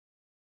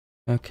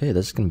Okay,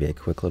 this is going to be a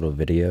quick little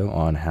video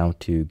on how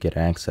to get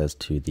access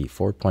to the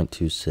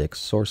 4.26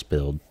 source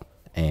build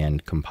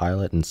and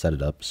compile it and set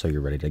it up so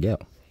you're ready to go.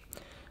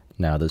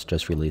 Now this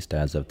just released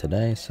as of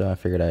today, so I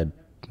figured I'd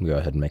go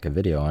ahead and make a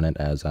video on it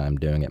as I'm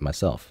doing it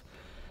myself.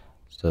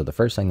 So the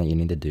first thing that you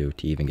need to do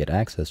to even get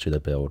access to the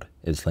build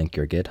is link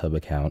your GitHub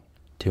account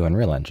to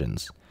Unreal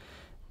Engines.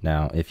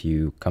 Now if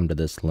you come to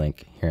this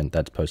link here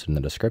that's posted in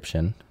the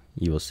description,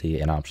 you will see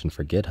an option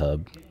for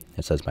GitHub.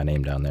 It says my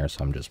name down there,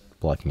 so I'm just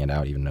blocking it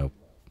out even though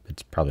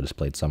it's probably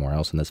displayed somewhere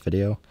else in this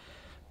video.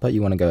 But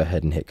you want to go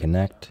ahead and hit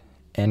connect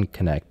and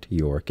connect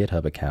your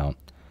GitHub account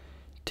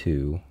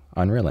to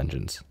Unreal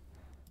Engines.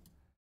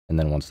 And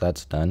then once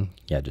that's done,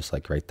 yeah, just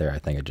like right there, I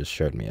think it just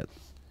showed me it,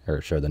 or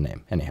showed the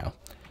name. Anyhow,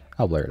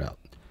 I'll blur it out.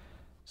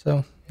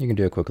 So you can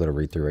do a quick little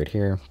read through right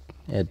here.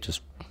 It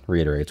just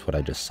reiterates what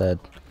I just said.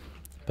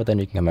 But then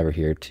you can come over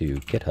here to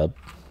GitHub.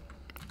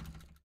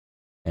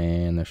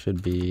 And there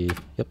should be,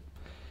 yep,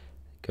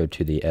 go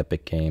to the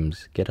Epic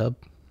Games GitHub.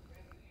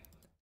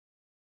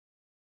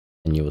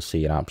 And you will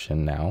see an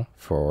option now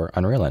for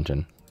Unreal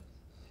Engine.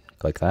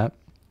 Click that.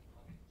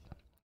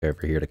 Go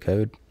over here to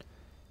code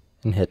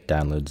and hit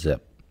download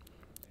zip.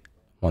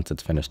 Once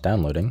it's finished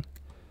downloading,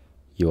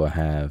 you will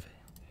have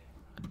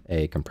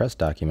a compressed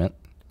document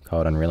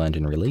called Unreal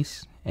Engine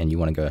Release, and you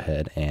want to go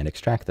ahead and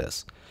extract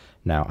this.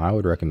 Now, I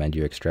would recommend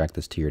you extract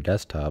this to your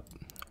desktop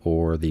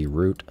or the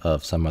root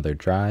of some other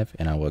drive,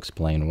 and I will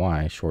explain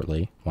why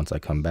shortly once I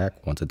come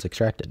back once it's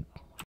extracted.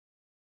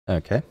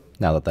 Okay,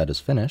 now that that is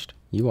finished,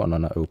 you want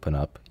to open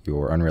up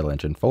your Unreal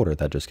Engine folder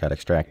that just got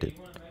extracted.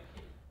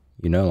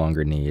 You no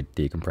longer need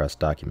the compressed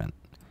document.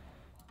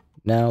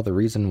 Now, the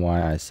reason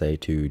why I say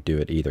to do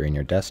it either in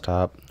your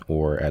desktop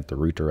or at the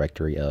root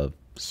directory of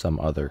some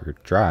other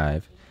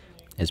drive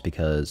is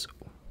because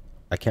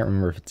I can't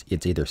remember if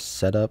it's either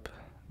setup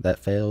that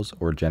fails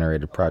or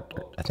generated project.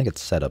 I think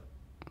it's setup.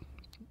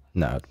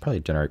 No, it's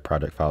probably generate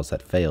project files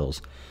that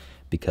fails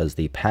because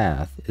the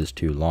path is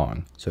too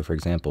long. So for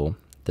example,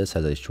 this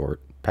has a short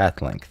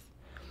path length.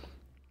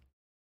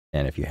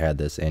 And if you had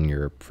this in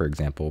your, for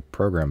example,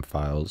 program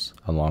files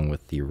along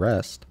with the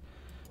rest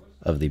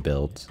of the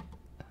builds,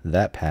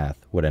 that path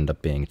would end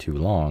up being too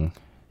long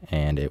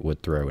and it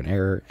would throw an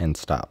error and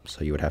stop.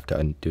 So you would have to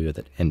undo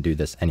that and do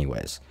this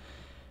anyways.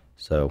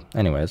 So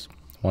anyways,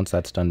 once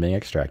that's done being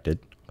extracted,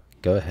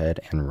 go ahead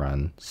and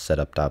run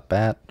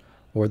setup.bat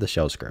or the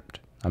shell script.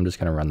 I'm just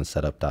going to run the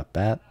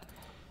setup.bat,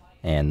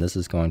 and this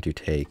is going to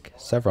take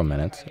several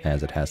minutes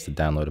as it has to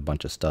download a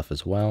bunch of stuff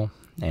as well.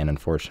 And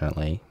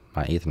unfortunately,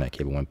 my Ethernet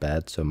cable went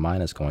bad, so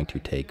mine is going to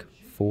take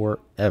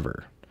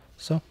forever.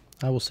 So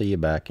I will see you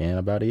back in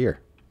about a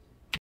year.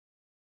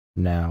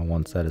 Now,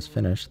 once that is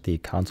finished, the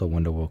console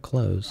window will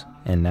close,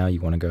 and now you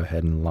want to go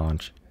ahead and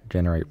launch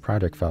generate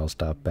project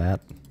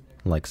files.bat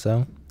like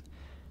so.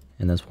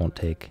 And this won't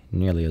take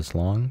nearly as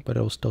long, but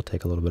it will still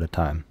take a little bit of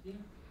time.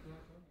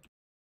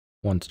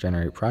 Once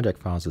generate project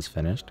files is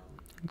finished,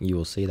 you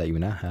will see that you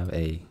now have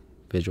a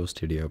Visual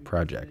Studio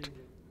project.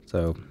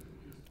 So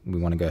we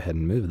want to go ahead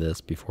and move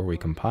this before we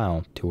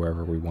compile to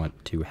wherever we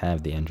want to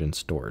have the engine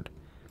stored.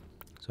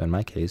 So in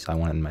my case, I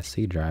want it in my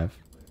C drive,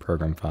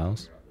 program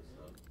files,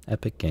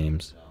 Epic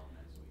Games,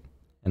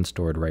 and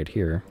stored right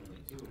here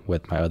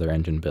with my other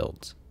engine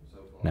builds.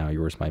 Now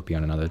yours might be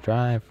on another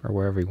drive or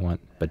wherever you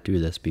want, but do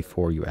this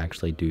before you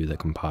actually do the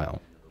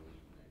compile.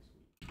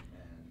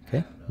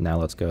 Okay, now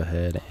let's go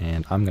ahead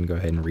and I'm going to go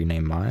ahead and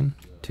rename mine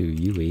to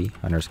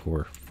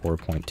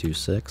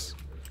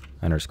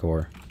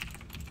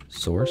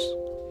UE_4.26_source.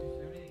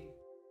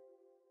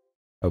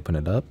 Open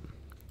it up.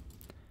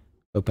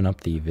 Open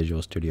up the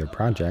Visual Studio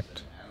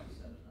project.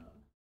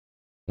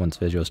 Once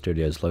Visual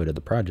Studio has loaded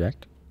the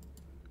project,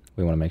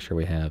 we want to make sure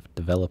we have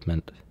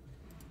development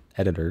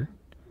editor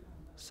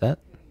set.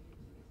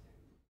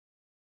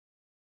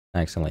 I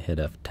accidentally hit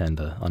F10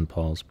 to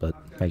unpause, but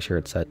make sure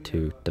it's set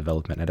to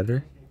development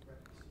editor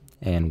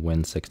and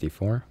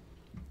Win64.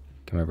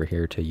 Come over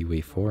here to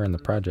UE4 in the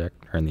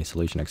project, or in the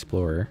Solution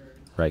Explorer,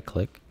 right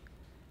click,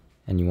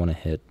 and you want to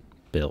hit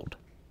build.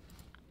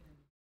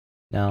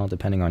 Now,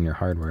 depending on your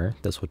hardware,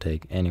 this will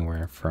take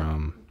anywhere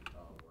from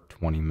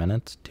 20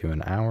 minutes to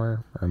an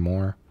hour or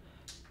more,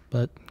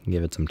 but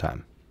give it some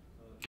time.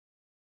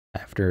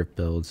 After it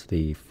builds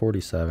the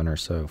 47 or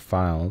so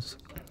files,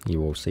 you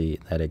will see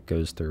that it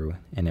goes through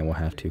and it will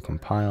have to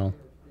compile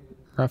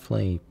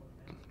roughly,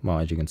 well,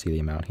 as you can see the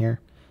amount here.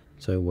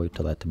 So wait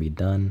till that to be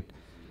done,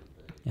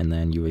 and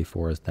then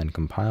UE4 is then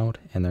compiled,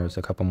 and there's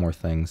a couple more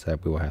things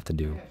that we will have to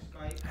do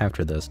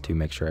after this to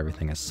make sure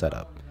everything is set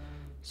up.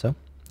 So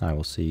I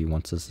will see you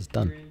once this is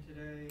done.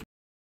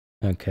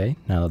 Okay,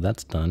 now that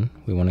that's done,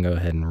 we want to go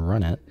ahead and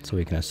run it so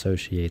we can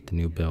associate the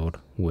new build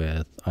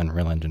with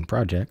Unreal Engine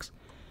projects.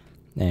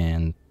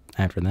 And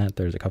after that,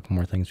 there's a couple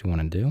more things we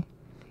want to do,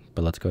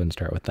 but let's go ahead and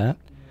start with that.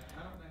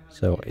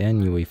 So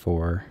in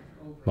UE4,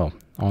 well,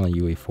 on the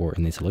UE4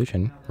 in the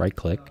solution, right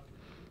click,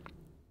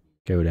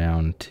 go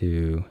down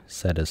to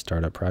set as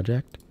startup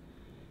project,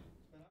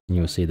 and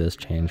you will see this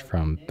change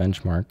from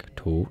benchmark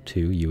tool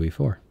to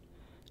UE4.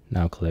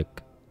 Now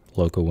click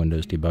local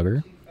Windows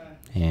debugger,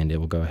 and it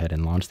will go ahead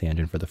and launch the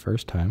engine for the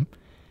first time.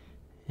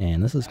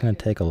 And this is going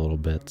to take a little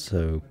bit,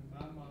 so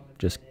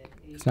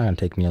it's not going to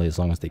take nearly as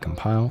long as the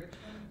compile,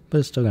 but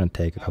it's still going to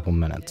take a couple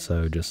minutes,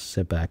 so just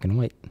sit back and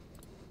wait.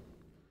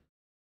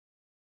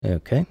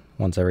 Okay,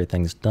 once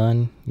everything's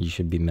done, you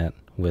should be met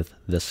with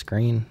this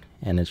screen,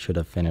 and it should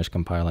have finished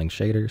compiling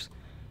shaders.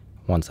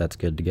 Once that's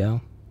good to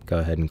go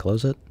ahead and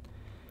close it,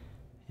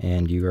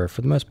 and you are,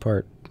 for the most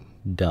part,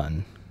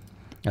 done,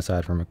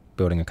 aside from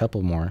building a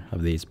couple more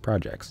of these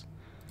projects.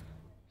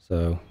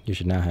 So you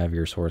should now have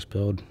your source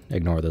build.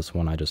 Ignore this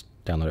one, I just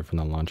downloaded it from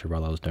the launcher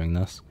while I was doing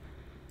this.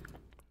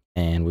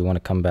 And we want to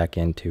come back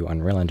into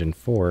Unreal Engine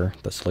 4,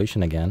 the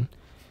solution again,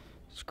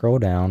 scroll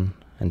down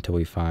until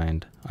we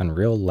find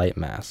Unreal Light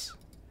Mass,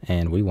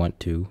 and we want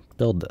to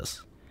build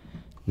this.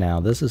 Now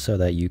this is so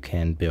that you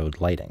can build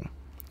lighting.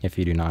 If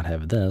you do not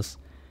have this,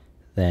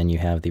 then you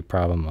have the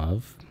problem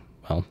of,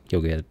 well,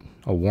 you'll get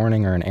a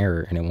warning or an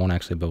error and it won't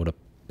actually build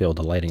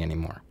the lighting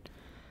anymore.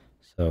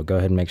 So go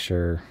ahead and make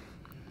sure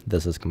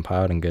this is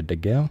compiled and good to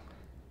go,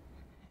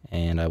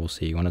 and I will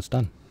see you when it's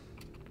done.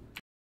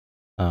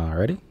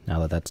 Alrighty, now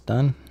that that's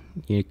done,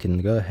 you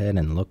can go ahead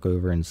and look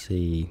over and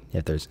see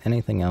if there's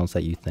anything else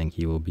that you think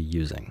you will be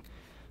using.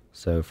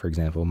 So for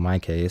example, in my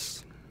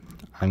case,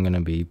 I'm going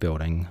to be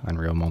building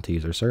Unreal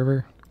Multi-User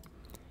Server,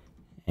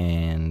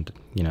 and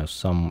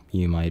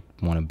you might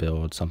want to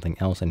build something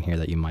else in here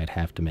that you might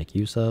have to make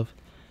use of.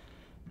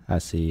 I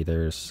see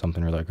there's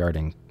something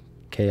regarding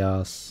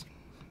chaos.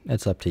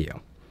 It's up to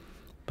you.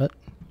 But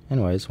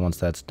anyways, once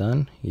that's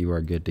done, you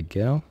are good to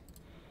go.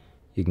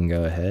 You can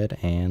go ahead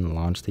and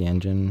launch the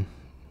engine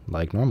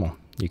like normal.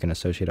 You can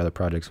associate other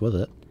projects with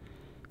it.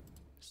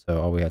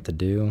 So all we have to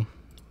do,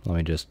 let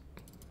me just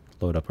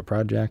load up a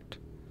project.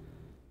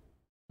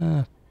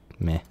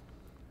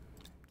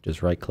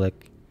 Just right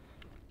click,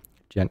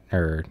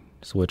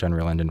 switch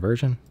Unreal Engine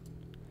version,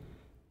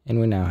 and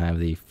we now have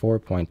the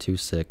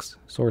 4.26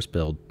 source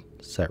build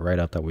set right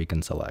up that we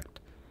can select.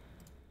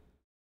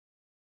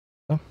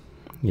 So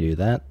you do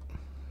that,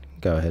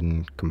 go ahead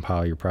and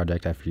compile your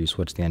project after you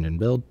switch the engine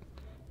build,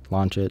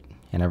 launch it,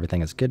 and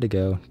everything is good to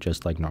go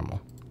just like normal.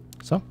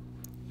 So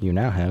you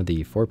now have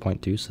the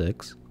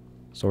 4.26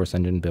 source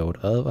engine build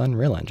of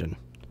Unreal Engine.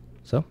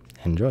 So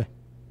enjoy.